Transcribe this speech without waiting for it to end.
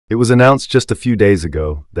It was announced just a few days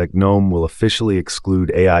ago that GNOME will officially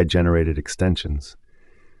exclude AI-generated extensions.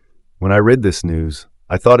 When I read this news,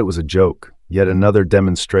 I thought it was a joke, yet another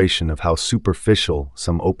demonstration of how superficial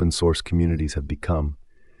some open-source communities have become.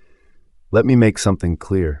 Let me make something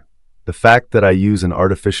clear. The fact that I use an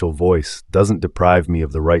artificial voice doesn't deprive me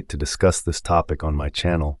of the right to discuss this topic on my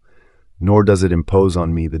channel, nor does it impose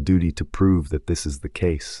on me the duty to prove that this is the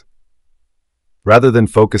case. Rather than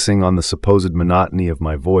focusing on the supposed monotony of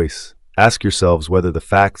my voice, ask yourselves whether the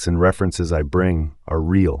facts and references I bring are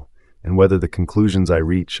real, and whether the conclusions I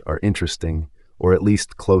reach are interesting, or at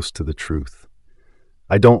least close to the truth.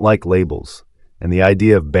 I don't like labels, and the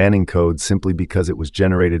idea of banning code simply because it was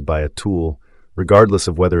generated by a tool, regardless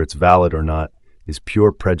of whether it's valid or not, is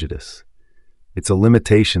pure prejudice. It's a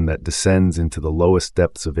limitation that descends into the lowest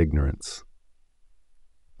depths of ignorance.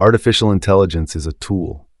 Artificial intelligence is a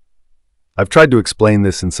tool. I've tried to explain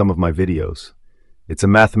this in some of my videos. It's a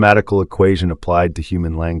mathematical equation applied to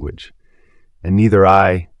human language, and neither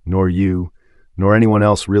I, nor you, nor anyone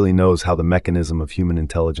else really knows how the mechanism of human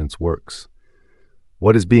intelligence works.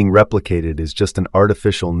 What is being replicated is just an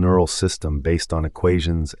artificial neural system based on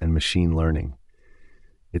equations and machine learning.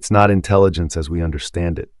 It's not intelligence as we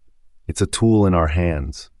understand it. It's a tool in our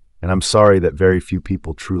hands, and I'm sorry that very few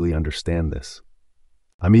people truly understand this.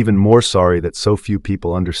 I'm even more sorry that so few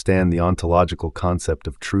people understand the ontological concept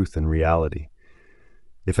of truth and reality.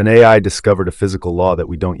 If an AI discovered a physical law that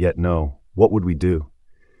we don't yet know, what would we do?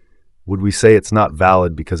 Would we say it's not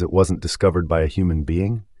valid because it wasn't discovered by a human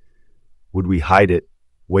being? Would we hide it,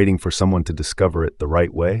 waiting for someone to discover it the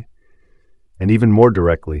right way? And even more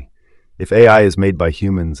directly, if AI is made by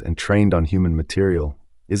humans and trained on human material,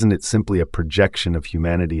 isn't it simply a projection of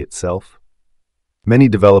humanity itself? Many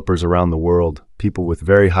developers around the world, people with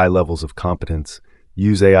very high levels of competence,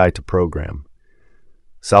 use AI to program.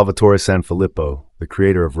 Salvatore Sanfilippo, the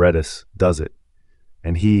creator of Redis, does it.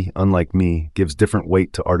 And he, unlike me, gives different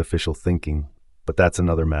weight to artificial thinking, but that's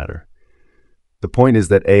another matter. The point is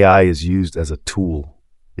that AI is used as a tool.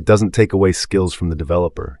 It doesn't take away skills from the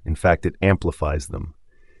developer. In fact, it amplifies them.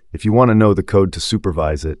 If you want to know the code to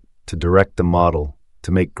supervise it, to direct the model,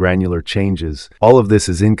 to make granular changes, all of this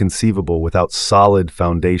is inconceivable without solid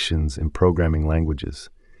foundations in programming languages.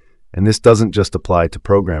 And this doesn't just apply to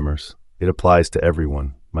programmers, it applies to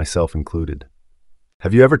everyone, myself included.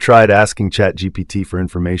 Have you ever tried asking ChatGPT for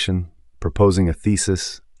information, proposing a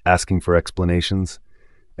thesis, asking for explanations?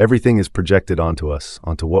 Everything is projected onto us,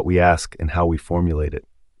 onto what we ask and how we formulate it.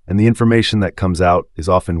 And the information that comes out is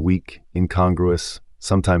often weak, incongruous,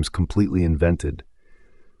 sometimes completely invented.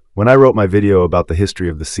 When I wrote my video about the history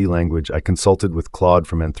of the C language, I consulted with Claude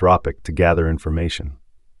from Anthropic to gather information.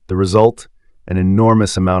 The result? An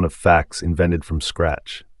enormous amount of facts invented from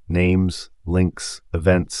scratch. Names, links,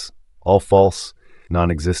 events, all false,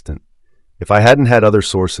 non-existent. If I hadn't had other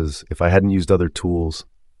sources, if I hadn't used other tools,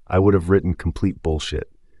 I would have written complete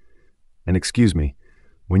bullshit. And excuse me,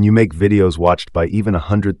 when you make videos watched by even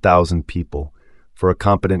 100,000 people for a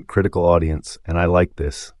competent critical audience, and I like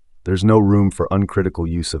this, there's no room for uncritical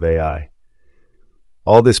use of AI.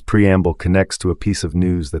 All this preamble connects to a piece of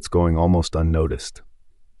news that's going almost unnoticed.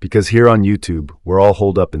 Because here on YouTube, we're all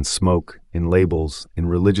holed up in smoke, in labels, in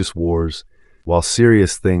religious wars, while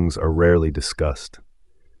serious things are rarely discussed.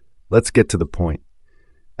 Let's get to the point.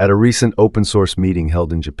 At a recent open-source meeting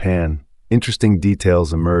held in Japan, interesting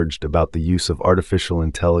details emerged about the use of artificial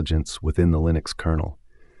intelligence within the Linux kernel.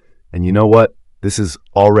 And you know what? This is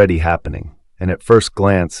already happening. And at first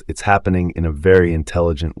glance, it's happening in a very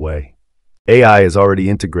intelligent way. AI is already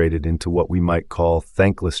integrated into what we might call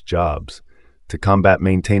thankless jobs to combat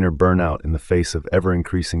maintainer burnout in the face of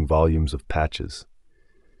ever-increasing volumes of patches.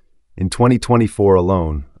 In 2024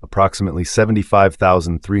 alone, approximately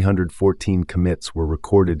 75,314 commits were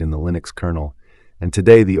recorded in the Linux kernel, and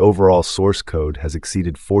today the overall source code has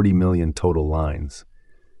exceeded 40 million total lines.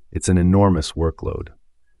 It's an enormous workload.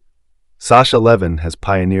 Sasha Levin has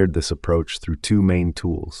pioneered this approach through two main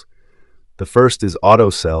tools. The first is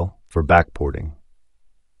AutoCell for backporting.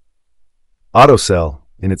 AutoCell,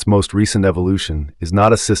 in its most recent evolution, is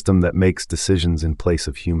not a system that makes decisions in place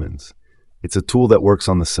of humans. It's a tool that works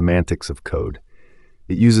on the semantics of code.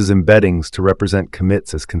 It uses embeddings to represent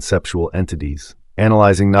commits as conceptual entities,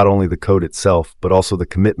 analyzing not only the code itself, but also the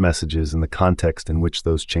commit messages and the context in which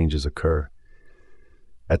those changes occur.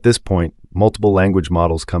 At this point, multiple language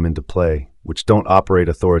models come into play, which don't operate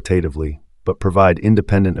authoritatively, but provide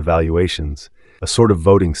independent evaluations, a sort of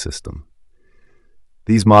voting system.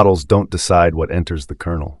 These models don't decide what enters the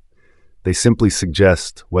kernel. They simply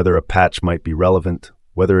suggest whether a patch might be relevant,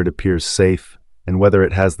 whether it appears safe, and whether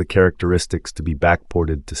it has the characteristics to be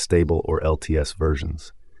backported to stable or LTS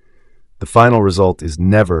versions. The final result is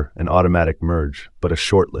never an automatic merge, but a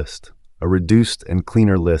short list, a reduced and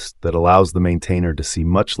cleaner list that allows the maintainer to see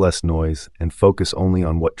much less noise and focus only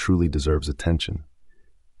on what truly deserves attention.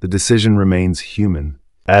 The decision remains human,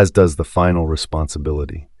 as does the final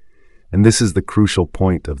responsibility. And this is the crucial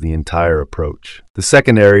point of the entire approach. The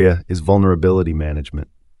second area is vulnerability management.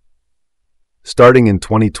 Starting in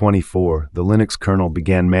 2024, the Linux kernel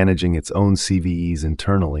began managing its own CVEs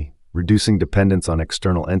internally, reducing dependence on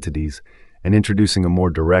external entities and introducing a more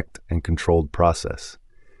direct and controlled process.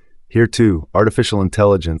 Here too, artificial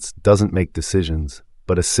intelligence doesn't make decisions,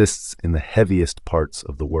 but assists in the heaviest parts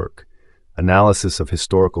of the work: analysis of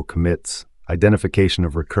historical commits, identification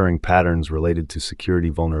of recurring patterns related to security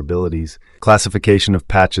vulnerabilities, classification of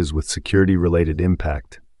patches with security-related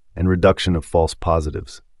impact, and reduction of false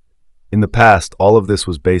positives. In the past, all of this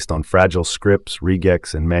was based on fragile scripts,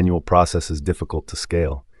 regex, and manual processes difficult to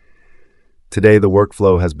scale. Today, the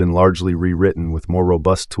workflow has been largely rewritten with more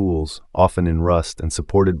robust tools, often in Rust and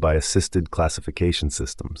supported by assisted classification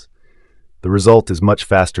systems. The result is much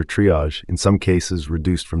faster triage, in some cases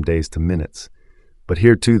reduced from days to minutes. But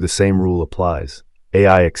here too, the same rule applies.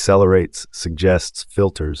 AI accelerates, suggests,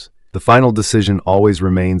 filters. The final decision always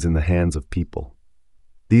remains in the hands of people.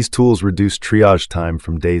 These tools reduce triage time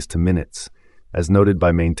from days to minutes, as noted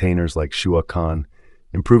by maintainers like Shua Khan,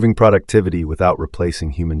 improving productivity without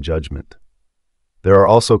replacing human judgment. There are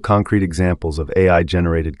also concrete examples of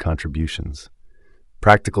AI-generated contributions.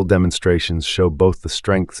 Practical demonstrations show both the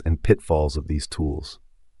strengths and pitfalls of these tools.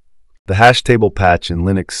 The hash table patch in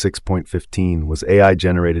Linux 6.15 was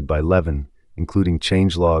AI-generated by Levin, including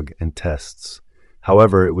changelog and tests.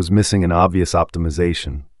 However, it was missing an obvious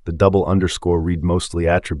optimization, the double underscore read mostly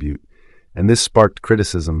attribute, and this sparked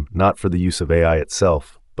criticism not for the use of AI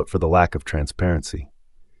itself, but for the lack of transparency.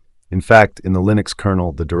 In fact, in the Linux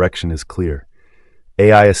kernel, the direction is clear.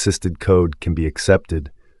 AI-assisted code can be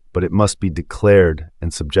accepted, but it must be declared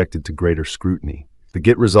and subjected to greater scrutiny. The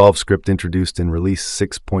Git resolve script introduced in release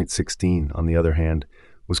 6.16, on the other hand,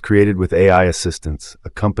 was created with AI assistance,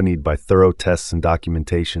 accompanied by thorough tests and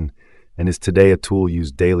documentation, and is today a tool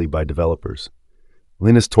used daily by developers.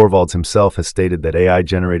 Linus Torvalds himself has stated that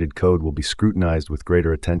AI-generated code will be scrutinized with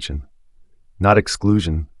greater attention. Not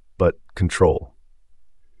exclusion, but control.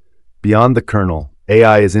 Beyond the kernel,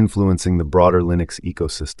 AI is influencing the broader Linux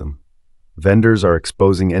ecosystem. Vendors are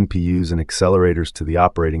exposing NPUs and accelerators to the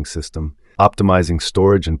operating system, optimizing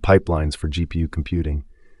storage and pipelines for GPU computing.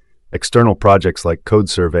 External projects like Code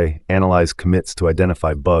Survey analyze commits to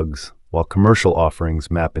identify bugs, while commercial offerings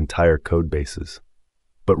map entire code bases.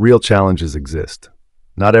 But real challenges exist.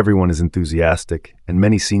 Not everyone is enthusiastic, and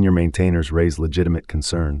many senior maintainers raise legitimate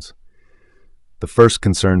concerns. The first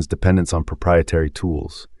concerns dependence on proprietary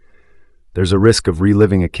tools. There's a risk of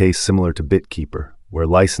reliving a case similar to BitKeeper, where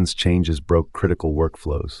license changes broke critical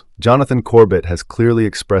workflows. Jonathan Corbett has clearly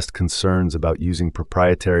expressed concerns about using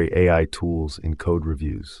proprietary AI tools in code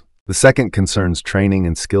reviews. The second concerns training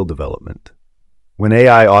and skill development. When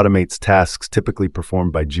AI automates tasks typically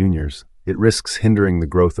performed by juniors, it risks hindering the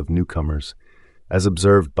growth of newcomers, as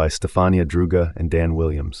observed by Stefania Druga and Dan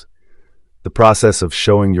Williams. The process of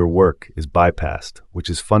showing your work is bypassed, which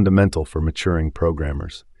is fundamental for maturing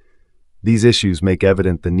programmers. These issues make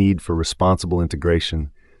evident the need for responsible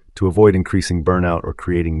integration to avoid increasing burnout or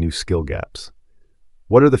creating new skill gaps.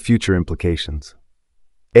 What are the future implications?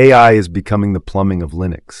 AI is becoming the plumbing of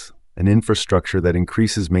Linux, an infrastructure that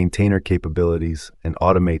increases maintainer capabilities and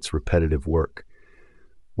automates repetitive work.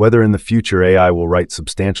 Whether in the future AI will write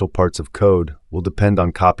substantial parts of code will depend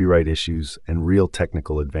on copyright issues and real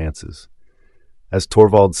technical advances. As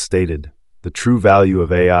Torvalds stated, the true value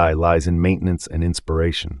of AI lies in maintenance and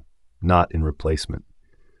inspiration, not in replacement.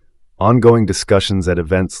 Ongoing discussions at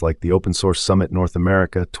events like the Open Source Summit North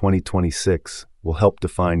America 2026 will help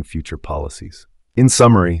define future policies. In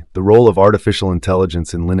summary, the role of artificial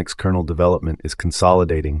intelligence in Linux kernel development is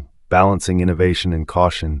consolidating, balancing innovation and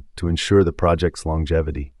caution to ensure the project's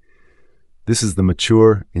longevity. This is the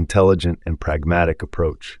mature, intelligent, and pragmatic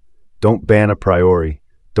approach. Don't ban a priori,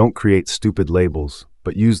 don't create stupid labels,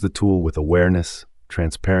 but use the tool with awareness,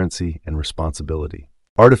 transparency, and responsibility.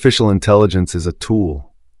 Artificial intelligence is a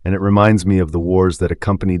tool, and it reminds me of the wars that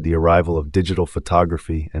accompanied the arrival of digital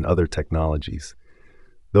photography and other technologies.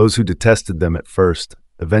 Those who detested them at first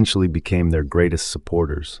eventually became their greatest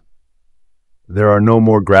supporters. There are no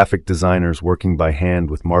more graphic designers working by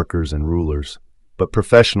hand with markers and rulers, but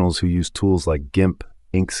professionals who use tools like GIMP,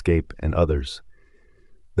 Inkscape, and others.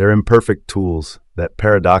 They're imperfect tools that,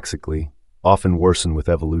 paradoxically, often worsen with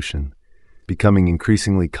evolution, becoming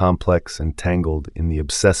increasingly complex and tangled in the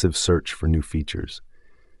obsessive search for new features.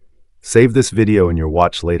 Save this video in your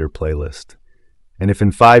Watch Later playlist. And if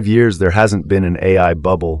in 5 years there hasn't been an AI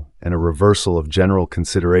bubble and a reversal of general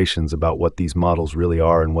considerations about what these models really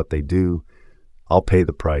are and what they do, I'll pay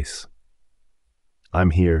the price. I'm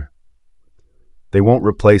here. They won't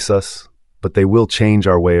replace us, but they will change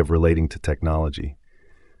our way of relating to technology.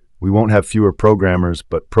 We won't have fewer programmers,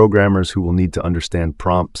 but programmers who will need to understand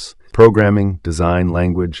prompts, programming, design,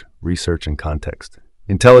 language, research, and context.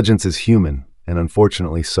 Intelligence is human, and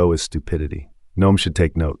unfortunately so is stupidity. GNOME should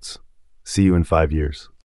take notes. See you in 5 years.